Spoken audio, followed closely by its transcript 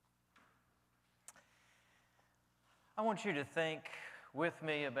I want you to think with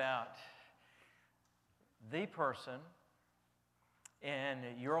me about the person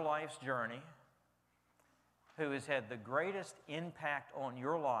in your life's journey who has had the greatest impact on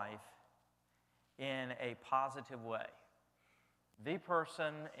your life in a positive way. The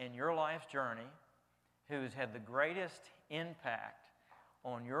person in your life's journey who has had the greatest impact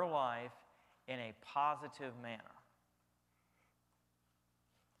on your life in a positive manner.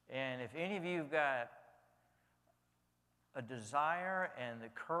 And if any of you have got a desire and the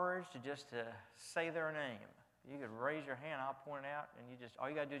courage to say their name, you could raise your hand, I'll point it out, and all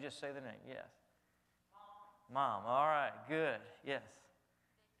you got to do is just say the name. Yes. Mom. All right, good. Yes.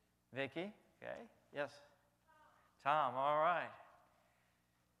 Vicky. Okay. Yes. Tom. All right.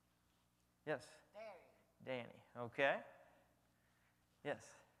 Yes. Danny. Okay. Yes.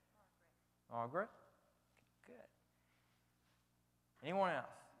 Margaret. Good. Anyone else?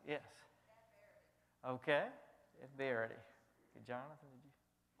 Yes. Okay. It's Verity. Okay, Jonathan, did you?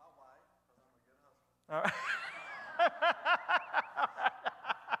 My wife, because I'm a good husband. All right.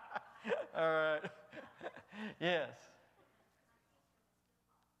 All right. Yes.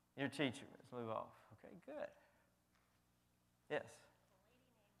 Your teacher. Let's move off. Okay, good. Yes.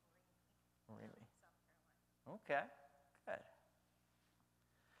 Really? Okay, good.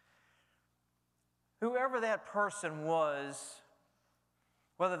 Whoever that person was,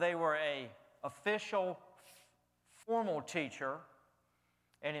 whether they were an official, formal teacher,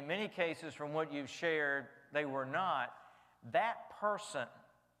 and in many cases from what you've shared, they were not, that person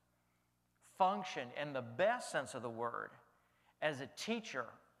functioned in the best sense of the word as a teacher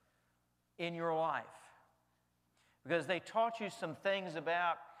in your life. Because they taught you some things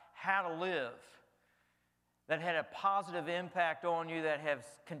about how to live that had a positive impact on you, that have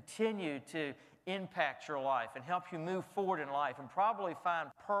continued to impact your life and help you move forward in life and probably find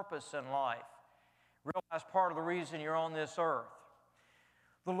purpose in life. Realize part of the reason you're on this earth.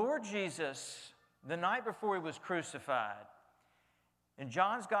 The Lord Jesus, the night before He was crucified, in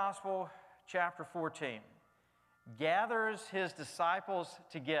John's Gospel, chapter 14, gathers His disciples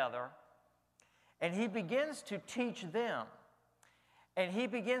together and He begins to teach them. And He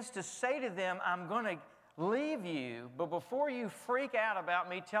begins to say to them, I'm going to leave you, but before you freak out about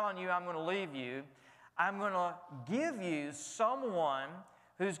me telling you I'm going to leave you, I'm going to give you someone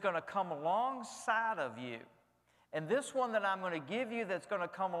who's going to come alongside of you. And this one that I'm going to give you that's going to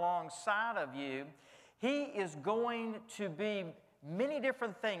come alongside of you, he is going to be many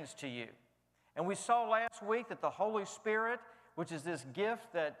different things to you. And we saw last week that the Holy Spirit, which is this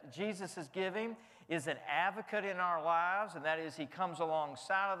gift that Jesus is giving, is an advocate in our lives, and that is He comes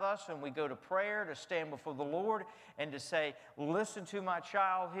alongside of us when we go to prayer to stand before the Lord and to say, listen to my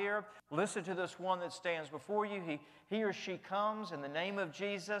child here, listen to this one that stands before you. He or she comes in the name of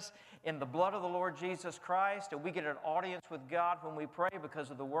Jesus, in the blood of the Lord Jesus Christ, and we get an audience with God when we pray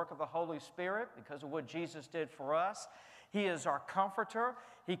because of the work of the Holy Spirit, because of what Jesus did for us. He is our comforter.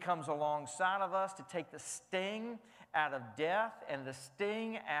 He comes alongside of us to take the sting out of death and the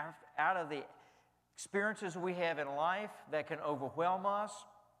sting out of the experiences we have in life that can overwhelm us.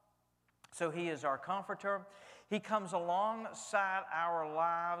 So He is our comforter. He comes alongside our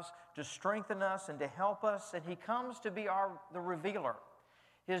lives to strengthen us and to help us, and He comes to be the revealer.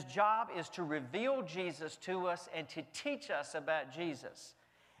 His job is to reveal Jesus to us and to teach us about Jesus.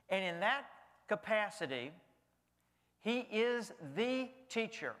 And in that capacity, He is the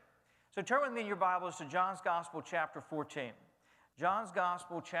teacher. So turn with me in your Bibles to John's Gospel, chapter 14. John's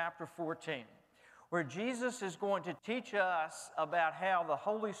Gospel, chapter 14, where Jesus is going to teach us about how the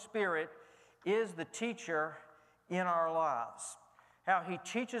Holy Spirit is the teacher in our lives. How He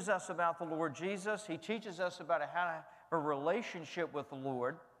teaches us about the Lord Jesus. He teaches us about how to have a relationship with the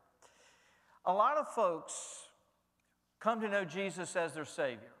Lord. A lot of folks come to know Jesus as their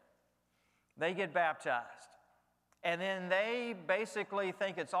Savior. They get baptized. And then they basically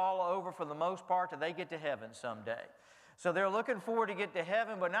think it's all over for the most part, that they get to heaven someday. So they're looking forward to get to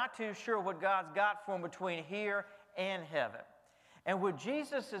heaven, but not too sure what God's got for them between here and heaven. And what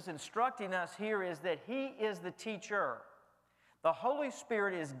Jesus is instructing us here is that He is the teacher. The Holy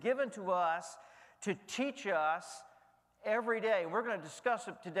Spirit is given to us to teach us every day. We're going to discuss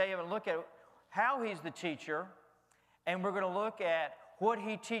it today and look at how He's the teacher, and we're going to look at what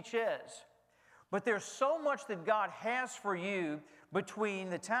He teaches. But there's so much that God has for you between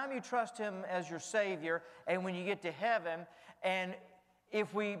the time you trust Him as your Savior and when you get to heaven. And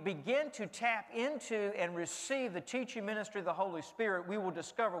if we begin to tap into and receive the teaching ministry of the Holy Spirit, we will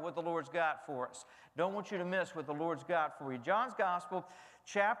discover what the Lord's got for us. Don't want you to miss what the Lord's got for you. John's Gospel,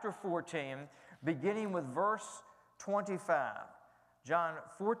 chapter 14, beginning with verse 25. John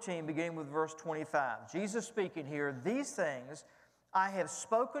 14, beginning with verse 25. Jesus speaking here, "These things I have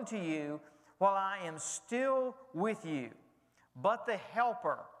spoken to you while I am still with you. But the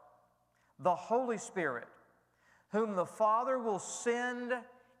Helper, the Holy Spirit, whom the Father will send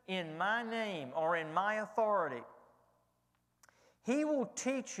in my name," or in my authority, "He will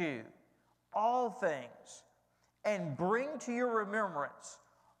teach you all things and bring to your remembrance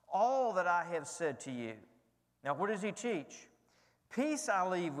all that I have said to you." Now, what does He teach? "Peace I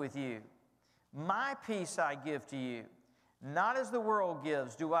leave with you. My peace I give to you. Not as the world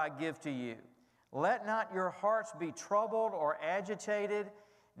gives do I give to you. Let not your hearts be troubled or agitated,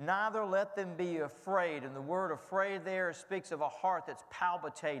 neither let them be afraid." And the word afraid there speaks of a heart that's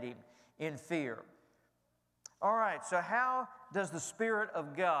palpitating in fear. All right, so how does the Spirit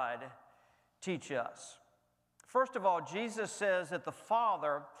of God teach us? First of all, Jesus says that the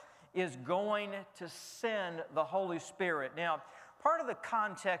Father is going to send the Holy Spirit. Now, part of the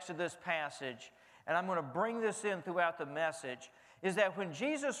context of this passage, and I'm going to bring this in throughout the message, is that when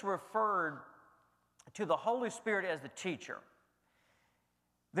Jesus referred to the Holy Spirit as the teacher,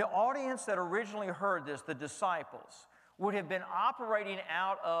 the audience that originally heard this, the disciples, would have been operating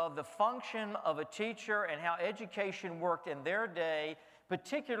out of the function of a teacher and how education worked in their day,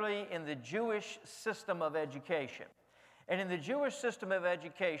 particularly in the Jewish system of education. And in the Jewish system of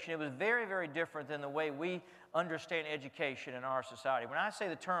education, it was very, very different than the way we understand education in our society. When I say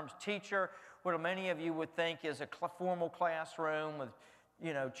the terms teacher, what many of you would think is a formal classroom with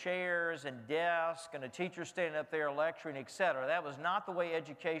chairs and desks and a teacher standing up there lecturing, etc. That was not the way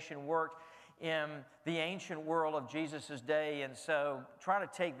education worked in the ancient world of Jesus' day. And so try to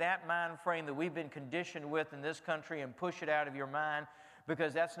take that mind frame that we've been conditioned with in this country and push it out of your mind,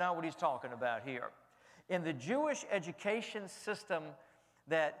 because that's not what he's talking about here. In the Jewish education system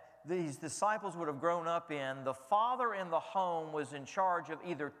that these disciples would have grown up in, the father in the home was in charge of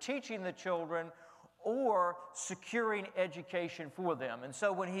either teaching the children or securing education for them. And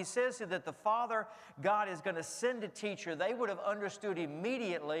so when he says that the Father, God, is going to send a teacher, they would have understood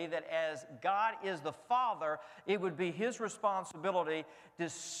immediately that as God is the Father, it would be His responsibility to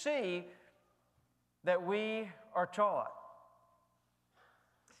see that we are taught.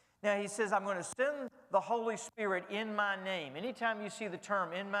 Now he says, "I'm going to send the Holy Spirit in my name." Anytime you see the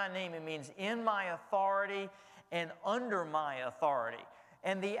term "in my name," it means in my authority and under my authority.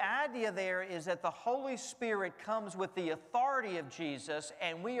 And the idea there is that the Holy Spirit comes with the authority of Jesus,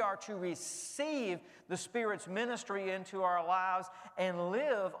 and we are to receive the Spirit's ministry into our lives and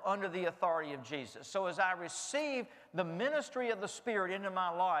live under the authority of Jesus. So as I receive the ministry of the Spirit into my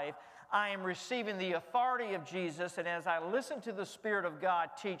life, I am receiving the authority of Jesus, and as I listen to the Spirit of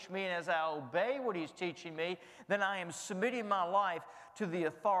God teach me, and as I obey what He's teaching me, then I am submitting my life to the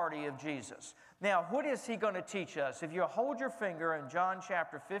authority of Jesus. Now, what is He going to teach us? If you hold your finger in John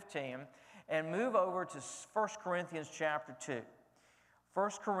chapter 15 and move over to 1 Corinthians chapter 2.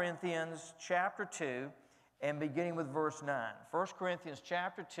 1 Corinthians chapter 2 and beginning with verse 9. 1 Corinthians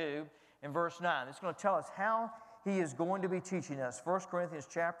chapter 2 and verse 9. It's going to tell us how He is going to be teaching us. 1 Corinthians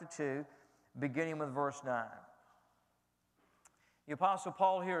chapter 2, beginning with verse 9. The Apostle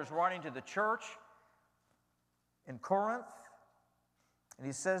Paul here is writing to the church in Corinth, and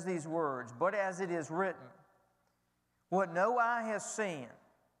he says these words, "But as it is written, what no eye has seen,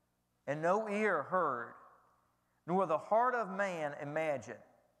 and no ear heard, nor the heart of man imagined,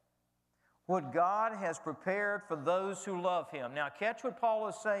 what God has prepared for those who love Him." Now catch what Paul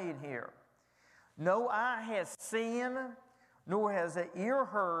is saying here. No eye has seen, nor has the ear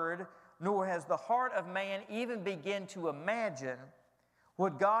heard, nor has the heart of man even begin to imagine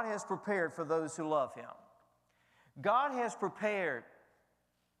what God has prepared for those who love Him. God has prepared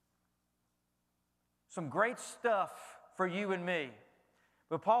some great stuff for you and me.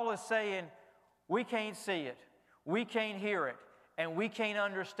 But Paul is saying we can't see it, we can't hear it, and we can't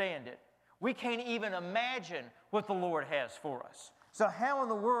understand it. We can't even imagine what the Lord has for us. So how in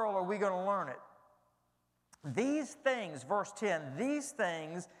the world are we going to learn it? These things, verse 10, these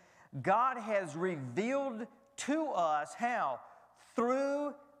things God has revealed to us, how?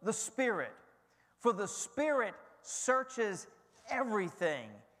 Through the Spirit. For the Spirit searches everything,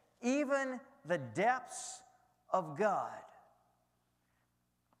 even the depths of God.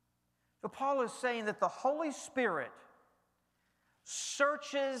 So Paul is saying that the Holy Spirit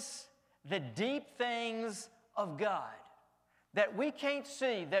searches the deep things of God that we can't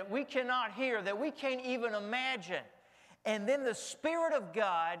see, that we cannot hear, that we can't even imagine. And then the Spirit of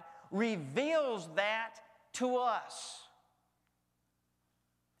God reveals that to us.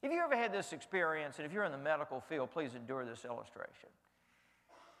 Have you ever had this experience, and if you're in the medical field, please endure this illustration.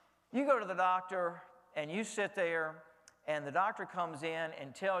 You go to the doctor, and you sit there, and the doctor comes in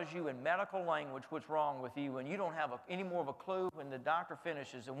and tells you in medical language what's wrong with you, and you don't have any more of a clue when the doctor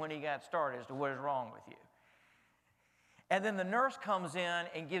finishes than when he got started as to what is wrong with you. And then the nurse comes in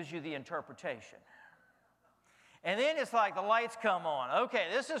and gives you the interpretation. And then it's like the lights come on. Okay,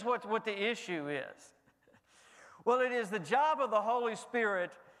 this is what the issue is. Well, it is the job of the Holy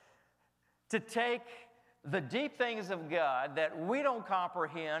Spirit to take the deep things of God that we don't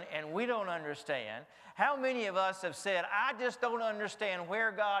comprehend and we don't understand. How many of us have said, I just don't understand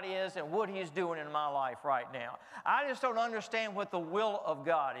where God is and what He's doing in my life right now. I just don't understand what the will of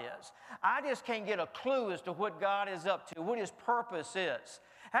God is. I just can't get a clue as to what God is up to, what His purpose is.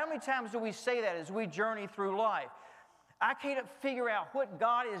 How many times do we say that as we journey through life? I can't figure out what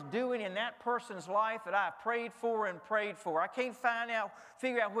God is doing in that person's life that I've prayed for and prayed for. I can't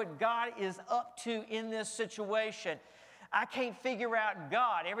figure out what God is up to in this situation. I can't figure out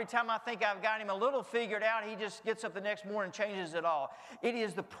God. Every time I think I've got Him a little figured out, He just gets up the next morning and changes it all. It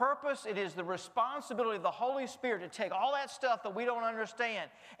is the purpose, it is the responsibility of the Holy Spirit to take all that stuff that we don't understand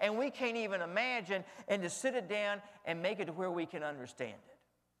and we can't even imagine and to sit it down and make it to where we can understand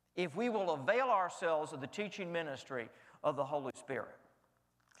it. If we will avail ourselves of the teaching ministry of the Holy Spirit.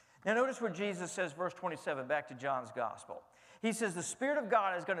 Now notice what Jesus says, verse 27, back to John's Gospel. He says, the Spirit of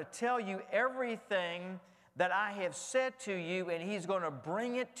God is going to tell you everything that I have said to you, and He's going to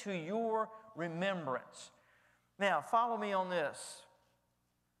bring it to your remembrance. Now, follow me on this.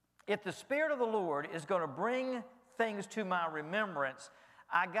 If the Spirit of the Lord is going to bring things to my remembrance,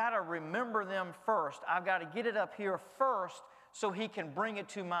 I got to remember them first. I've got to get it up here first so He can bring it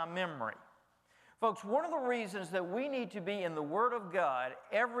to my memory. Folks, one of the reasons that we need to be in the Word of God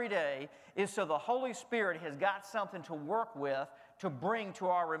every day is so the Holy Spirit has got something to work with to bring to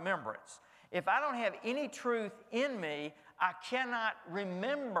our remembrance. If I don't have any truth in me, I cannot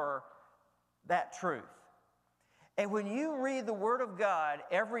remember that truth. And when you read the Word of God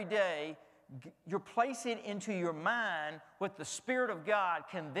every day, you're placing into your mind what the Spirit of God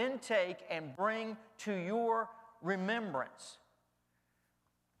can then take and bring to your remembrance.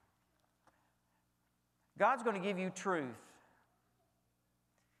 God's going to give you truth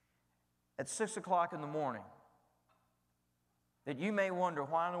at 6 o'clock in the morning that you may wonder,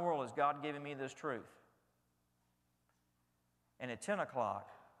 why in the world is God giving me this truth? And at 10 o'clock,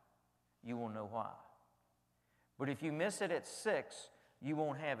 you will know why. But if you miss it at 6, you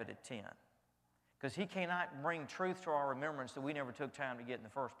won't have it at 10. Because He cannot bring truth to our remembrance that we never took time to get in the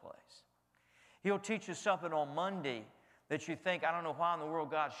first place. He'll teach you something on Monday that you think, I don't know why in the world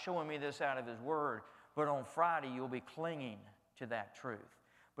God's showing me this out of His Word. But on Friday, you'll be clinging to that truth.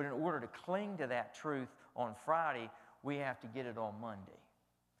 But in order to cling to that truth on Friday, we have to get it on Monday.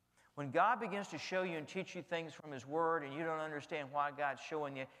 When God begins to show you and teach you things from His Word and you don't understand why God's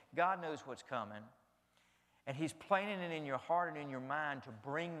showing you, God knows what's coming. And He's planting it in your heart and in your mind to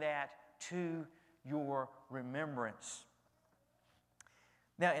bring that to your remembrance.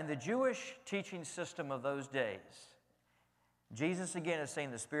 Now, in the Jewish teaching system of those days, Jesus again is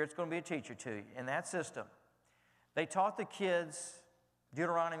saying the Spirit's going to be a teacher to you. In that system, they taught the kids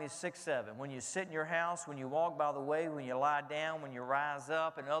Deuteronomy 6:7. When you sit in your house, when you walk by the way, when you lie down, when you rise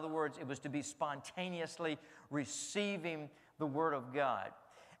up. In other words, it was to be spontaneously receiving the Word of God.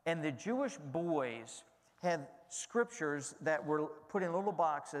 And the Jewish boys had scriptures that were put in little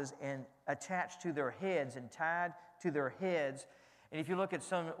boxes and attached to their heads and tied to their heads. And if you look at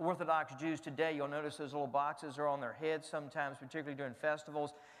some Orthodox Jews today, you'll notice those little boxes are on their heads sometimes, particularly during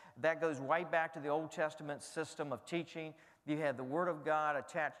festivals. That goes right back to the Old Testament system of teaching. You had the Word of God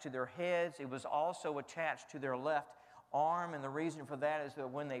attached to their heads. It was also attached to their left arm, and the reason for that is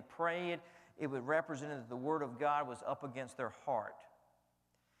that when they prayed, it would represent that the Word of God was up against their heart.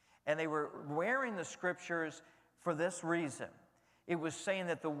 And they were wearing the Scriptures for this reason. It was saying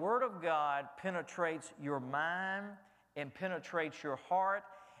that the Word of God penetrates your mind and penetrates your heart,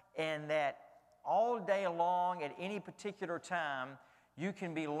 and that all day long, at any particular time, you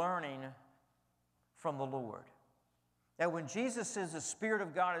can be learning from the Lord. Now, when Jesus says the Spirit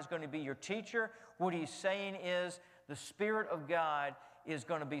of God is going to be your teacher, what He's saying is the Spirit of God is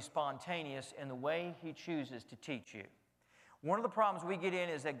going to be spontaneous in the way He chooses to teach you. One of the problems we get in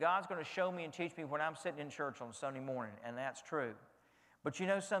is that God's going to show me and teach me when I'm sitting in church on Sunday morning, and that's true. But you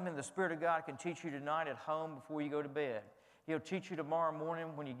know something? The Spirit of God can teach you tonight at home before you go to bed. He'll teach you tomorrow morning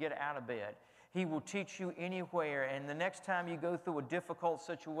when you get out of bed. He will teach you anywhere. And the next time you go through a difficult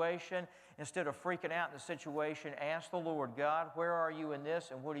situation, instead of freaking out in the situation, ask the Lord, God, where are you in this?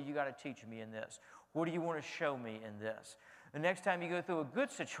 And what do you got to teach me in this? What do you want to show me in this? The next time you go through a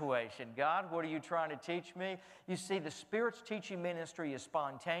good situation, God, what are you trying to teach me? You see, the Spirit's teaching ministry is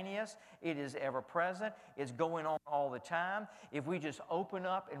spontaneous. It is ever present. It's going on all the time. If we just open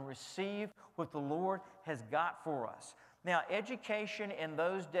up and receive what the Lord has got for us. Now, education in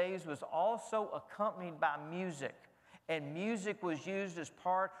those days was also accompanied by music. And music was used as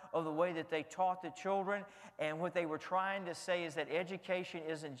part of the way that they taught the children. And what they were trying to say is that education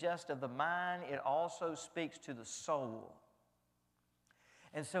isn't just of the mind, it also speaks to the soul.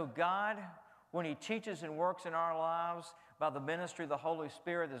 And so God, when He teaches and works in our lives by the ministry of the Holy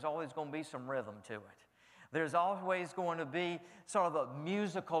Spirit, there's always going to be some rhythm to it. There's always going to be sort of a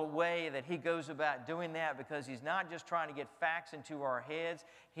musical way that He goes about doing that, because He's not just trying to get facts into our heads.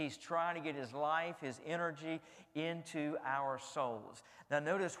 He's trying to get His life, His energy into our souls. Now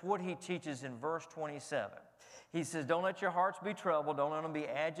notice what He teaches in verse 27. He says, don't let your hearts be troubled. Don't let them be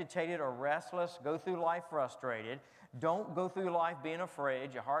agitated or restless. Go through life frustrated. Don't go through life being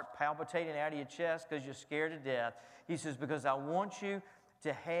afraid, your heart palpitating out of your chest because you're scared to death. He says, because I want you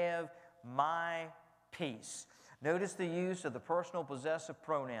to have my peace. Notice the use of the personal possessive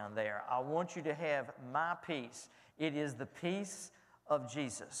pronoun there. I want you to have my peace. It is the peace of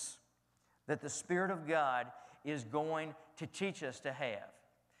Jesus that the Spirit of God is going to teach us to have.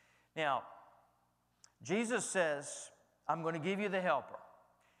 Now, Jesus says, I'm going to give you the helper,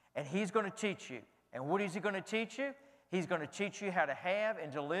 and He's going to teach you. And what is He going to teach you? He's going to teach you how to have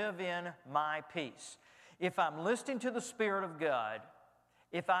and to live in my peace. If I'm listening to the Spirit of God,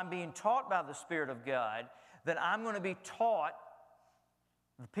 if I'm being taught by the Spirit of God, then I'm going to be taught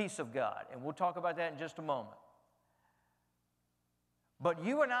the peace of God. And we'll talk about that in just a moment. But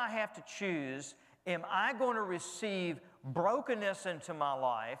you and I have to choose, am I going to receive brokenness into my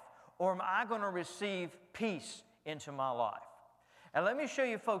life, or am I going to receive peace into my life? And let me show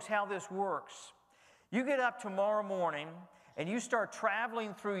you, folks, how this works. You get up tomorrow morning and you start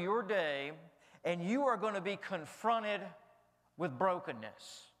traveling through your day, and you are going to be confronted with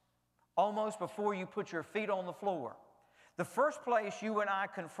brokenness almost before you put your feet on the floor. The first place you and I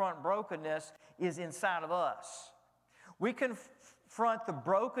confront brokenness is inside of us. We confront the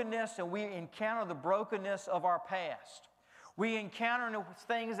brokenness and we encounter the brokenness of our past. We encounter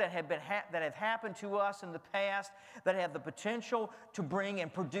things that have happened to us in the past that have the potential to bring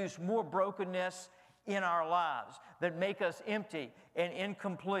and produce more brokenness in our lives, that make us empty and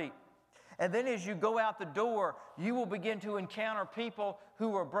incomplete. And then as you go out the door, you will begin to encounter people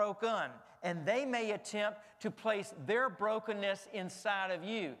who are broken, and they may attempt to place their brokenness inside of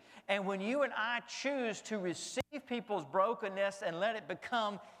you. And when you and I choose to receive people's brokenness and let it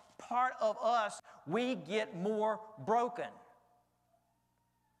become part of us, we get more broken.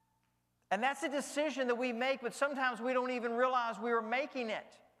 And that's a decision that we make, but sometimes we don't even realize we are making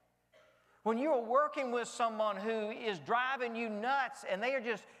it. When you are working with someone who is driving you nuts and they are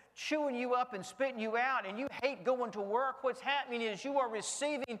just chewing you up and spitting you out and you hate going to work, what's happening is you are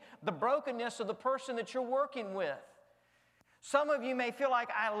receiving the brokenness of the person that you're working with. Some of you may feel like,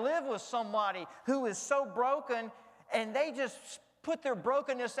 I live with somebody who is so broken and they just put their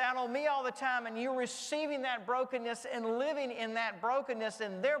brokenness out on me all the time, and you're receiving that brokenness and living in that brokenness,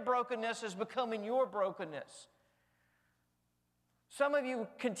 and their brokenness is becoming your brokenness. Some of you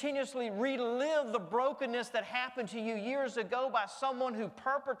continuously relive the brokenness that happened to you years ago by someone who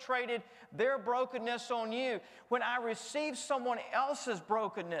perpetrated their brokenness on you. When I receive someone else's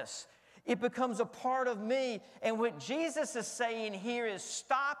brokenness, it becomes a part of me. And what Jesus is saying here is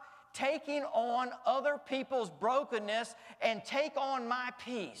stop taking on other people's brokenness and take on my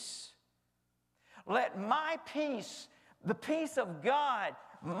peace. Let my peace, the peace of God,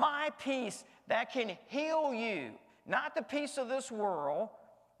 my peace that can heal you, not the peace of this world,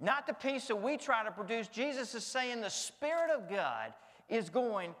 not the peace that we try to produce. Jesus is saying the Spirit of God is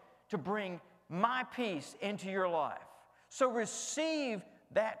going to bring my peace into your life. So receive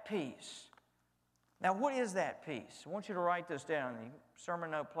that peace. Now, what is that peace? I want you to write this down. The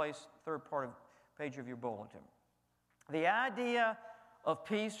sermon note place, third part of page of your bulletin. The idea of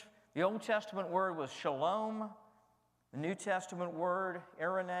peace, the Old Testament word was shalom. The New Testament word,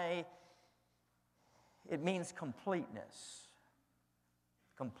 eirene, it means completeness.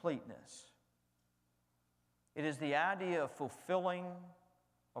 Completeness. It is the idea of fulfilling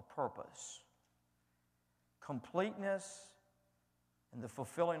a purpose. Completeness and the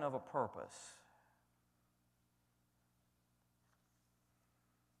fulfilling of a purpose.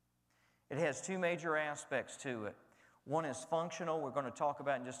 It has two major aspects to it. One is functional, we're going to talk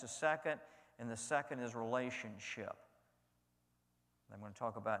about in just a second, and the second is relationship. I'm going to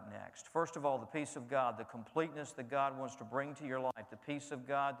talk about next. First of all, the peace of God, the completeness that God wants to bring to your life. The peace of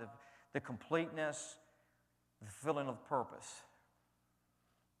God, the completeness the fulfilling of purpose.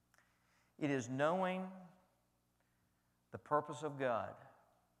 It is knowing the purpose of God,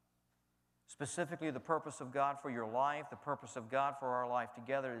 specifically the purpose of God for your life, the purpose of God for our life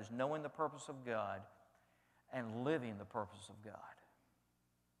together. It is knowing the purpose of God and living the purpose of God.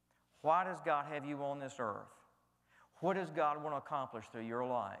 Why does God have you on this earth? What does God want to accomplish through your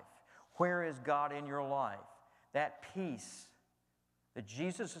life? Where is God in your life? That peace that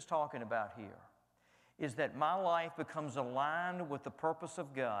Jesus is talking about here is that my life becomes aligned with the purpose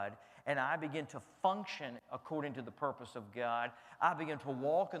of God, and I begin to function according to the purpose of God. I begin to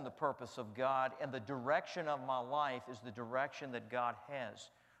walk in the purpose of God, and the direction of my life is the direction that God has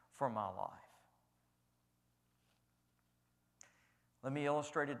for my life. Let me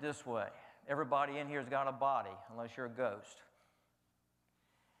illustrate it this way. Everybody in here has got a body, unless you're a ghost.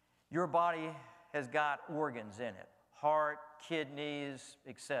 Your body has got organs in it, heart, kidneys,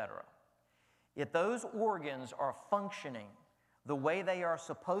 etc. If those organs are functioning the way they are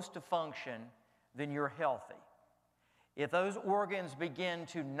supposed to function, then you're healthy. If those organs begin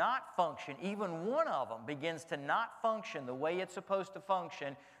to not function, even one of them begins to not function the way it's supposed to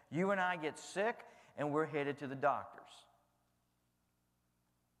function, you and I get sick and we're headed to the doctors.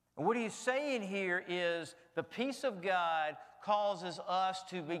 And what he's saying here is the peace of God causes us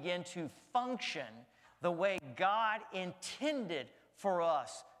to begin to function the way God intended for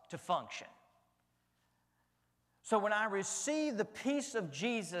us to function. So when I receive the peace of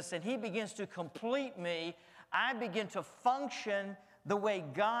Jesus and He begins to complete me, I begin to function the way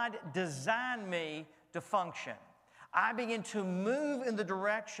God designed me to function. I begin to move in the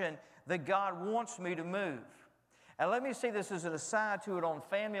direction that God wants me to move. And let me say this as an aside to it on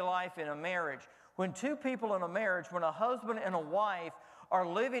family life in a marriage. When two people in a marriage, when a husband and a wife are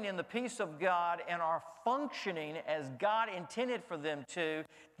living in the peace of God and are functioning as God intended for them to,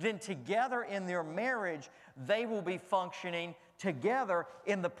 then together in their marriage, they will be functioning together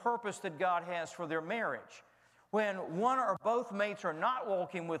in the purpose that God has for their marriage. When one or both mates are not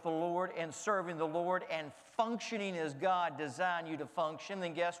walking with the Lord and serving the Lord and functioning as God designed you to function,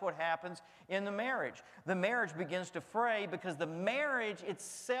 then guess what happens in the marriage? The marriage begins to fray because the marriage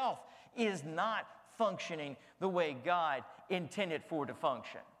itself is not functioning the way God intended for it to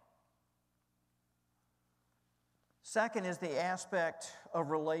function. Second is the aspect of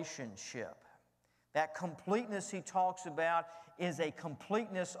relationship. That completeness he talks about is a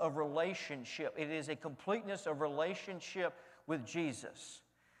completeness of relationship. It is a completeness of relationship with Jesus.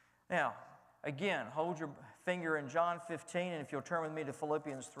 Now, again, hold your finger in John 15, and if you'll turn with me to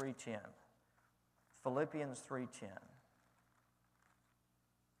Philippians 3:10. Philippians 3:10.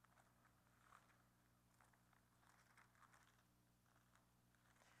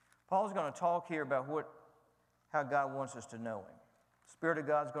 Paul's going to talk here about how God wants us to know Him. The Spirit of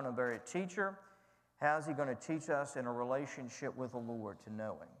God's going to be a teacher. How is He going to teach us in a relationship with the Lord to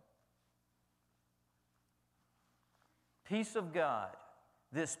know Him? Peace of God.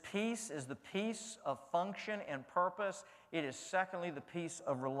 This peace is the peace of function and purpose. It is secondly the peace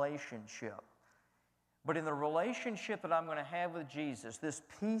of relationship. But in the relationship that I'm going to have with Jesus, this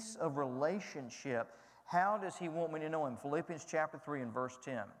peace of relationship, how does He want me to know Him? Philippians chapter 3 and verse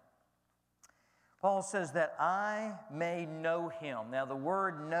 10. Paul says that I may know Him. Now the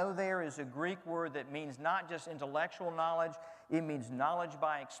word know there is a Greek word that means not just intellectual knowledge, it means knowledge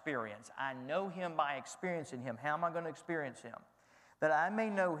by experience. I know Him by experiencing Him. How am I going to experience Him? That I may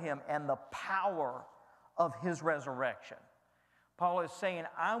know Him and the power of His resurrection. Paul is saying,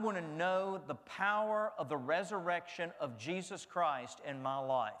 I want to know the power of the resurrection of Jesus Christ in my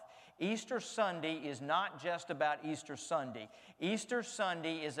life. Easter Sunday is not just about Easter Sunday. Easter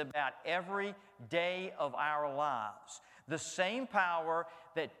Sunday is about every day of our lives. The same power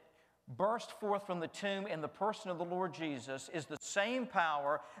that burst forth from the tomb in the person of the Lord Jesus is the same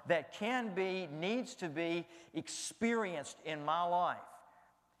power that needs to be experienced in my life.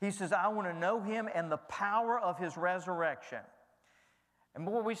 He says, I want to know Him and the power of His resurrection. And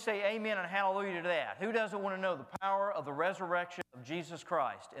boy, we say amen and hallelujah to that. Who doesn't want to know the power of the resurrection of Jesus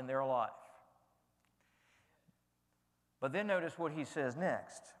Christ in their life? But then notice what he says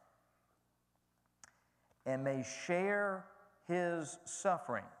next. And may share His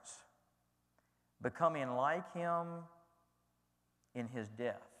sufferings, becoming like Him in His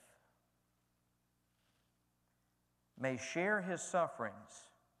death. May share His sufferings,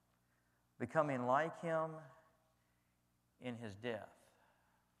 becoming like Him in His death.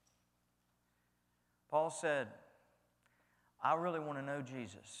 Paul said, I really want to know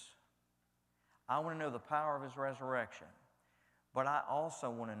Jesus. I want to know the power of His resurrection. But I also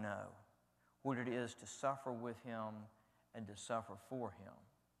want to know what it is to suffer with Him and to suffer for Him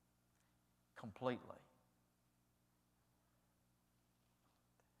completely.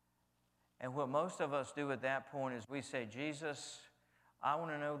 And what most of us do at that point is we say, Jesus, I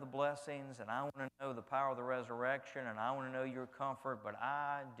want to know the blessings, and I want to know the power of the resurrection, and I want to know your comfort, but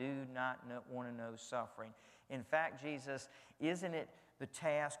I do not want to know suffering. In fact, Jesus, isn't it the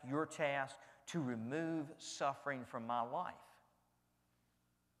task, your task, to remove suffering from my life?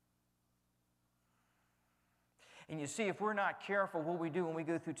 And you see, if we're not careful, what we do when we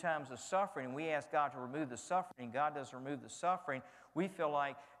go through times of suffering and we ask God to remove the suffering, and God doesn't remove the suffering, we feel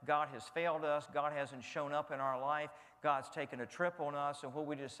like God has failed us, God hasn't shown up in our life, God's taken a trip on us, and what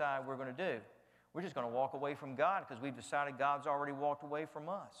we decide we're going to do? We're just going to walk away from God because we've decided God's already walked away from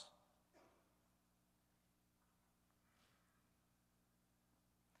us.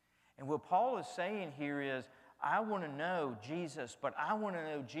 And what Paul is saying here is, I want to know Jesus, but I want to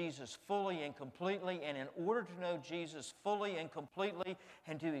know Jesus fully and completely. And in order to know Jesus fully and completely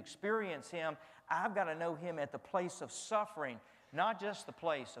and to experience Him, I've got to know Him at the place of suffering, not just the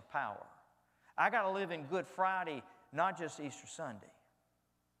place of power. I got to live in Good Friday, not just Easter Sunday.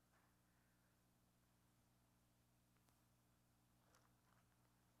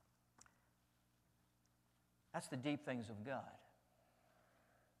 That's the deep things of God.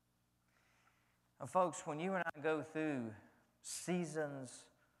 And folks, when you and I go through seasons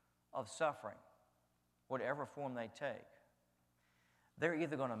of suffering, whatever form they take, they're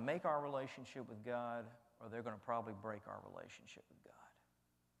either going to make our relationship with God or they're going to probably break our relationship with God.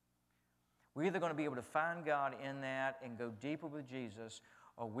 We're either going to be able to find God in that and go deeper with Jesus,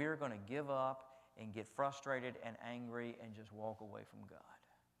 or we're going to give up and get frustrated and angry and just walk away from God.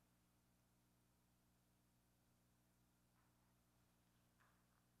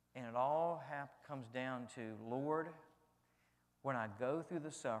 And it all comes down to, Lord, when I go through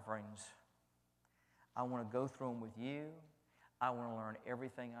the sufferings, I want to go through them with you. I want to learn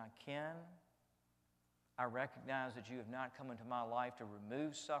everything I can. I recognize that you have not come into my life to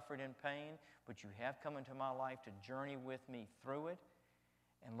remove suffering and pain, but you have come into my life to journey with me through it.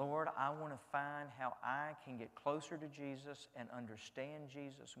 And Lord, I want to find how I can get closer to Jesus and understand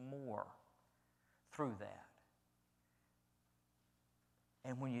Jesus more through that.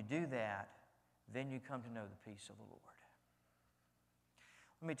 And when you do that, then you come to know the peace of the Lord.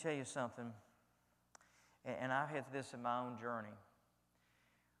 Let me tell you something, and I've had this in my own journey.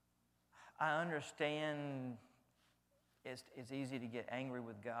 I understand it's easy to get angry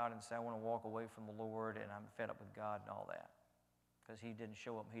with God and say, I want to walk away from the Lord and I'm fed up with God and all that, because He didn't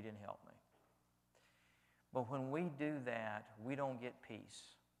show up, He didn't help me. But when we do that, we don't get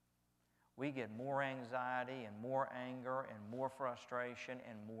peace. We get more anxiety and more anger and more frustration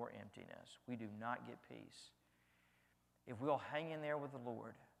and more emptiness. We do not get peace. If we'll hang in there with the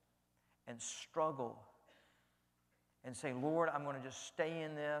Lord and struggle and say, Lord, I'm going to just stay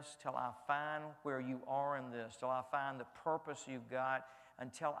in this till I find where you are in this, till I find the purpose you've got,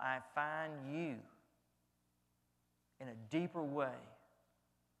 until I find you in a deeper way,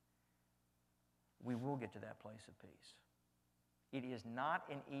 we will get to that place of peace. It is not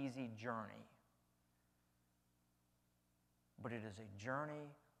an easy journey, but it is a journey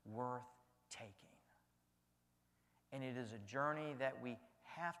worth taking. And it is a journey that we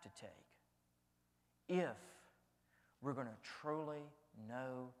have to take if we're going to truly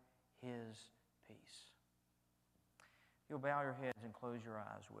know His peace. You'll bow your heads and close your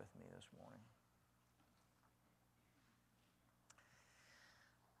eyes with me this morning.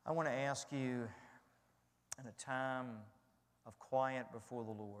 I want to ask you, in a time of quiet before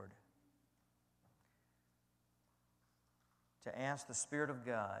the Lord, to ask the Spirit of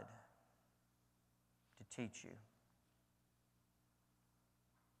God to teach you,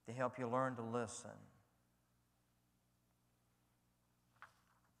 to help you learn to listen.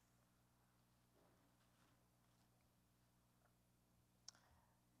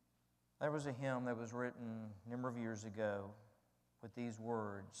 There was a hymn that was written a number of years ago with these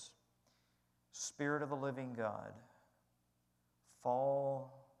words: Spirit of the living God,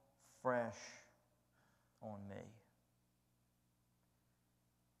 fall fresh on me.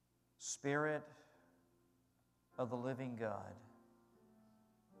 Spirit of the living God,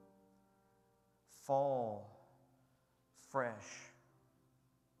 fall fresh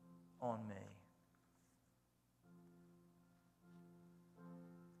on me.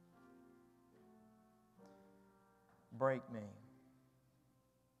 Break me.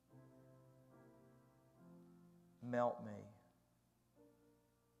 Melt me.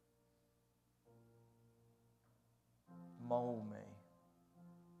 Mold me.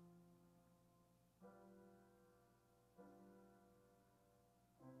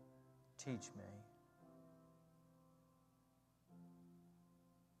 Teach me.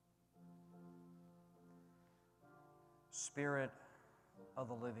 Spirit of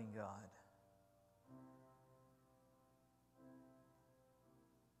the living God,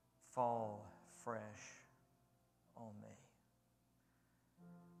 fall fresh on me.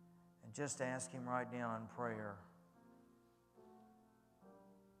 And just ask Him right now in prayer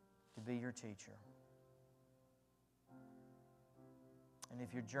to be your teacher. And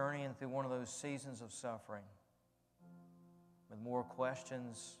if you're journeying through one of those seasons of suffering with more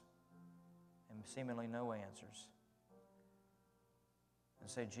questions and seemingly no answers, and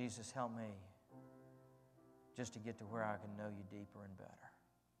say, Jesus, help me just to get to where I can know you deeper and better.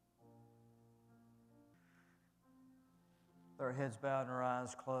 With our heads bowed and our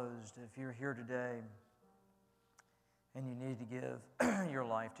eyes closed, if you're here today and you need to give your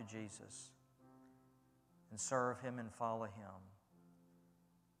life to Jesus and serve Him and follow Him,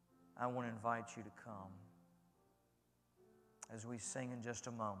 I want to invite you to come as we sing in just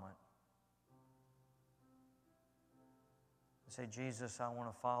a moment. Say, Jesus, I want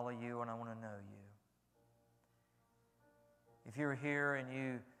to follow you and I want to know you. If you're here and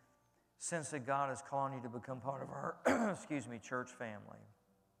you sense that God is calling you to become part of our church family,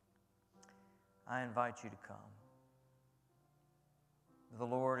 I invite you to come. The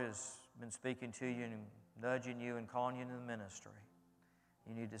Lord has been speaking to you and nudging you and calling you into the ministry.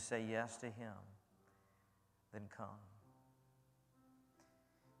 You need to say yes to Him, then come.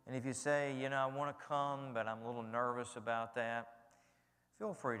 And if you say, I want to come, but I'm a little nervous about that,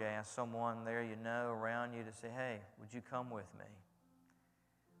 feel free to ask someone there around you to say, hey, would you come with me?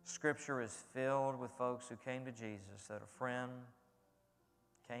 Scripture is filled with folks who came to Jesus that a friend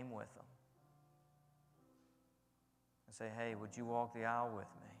came with them. And say, hey, would you walk the aisle with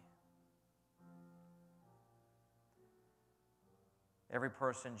me? Every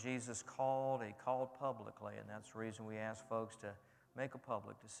person Jesus called, He called publicly, and that's the reason we ask folks to make a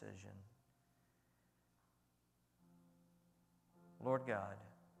public decision. Lord God,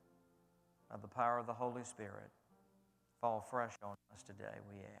 by the power of the Holy Spirit, fall fresh on us today,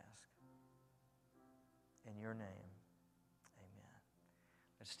 we ask. In your name, amen.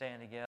 Let's stand together.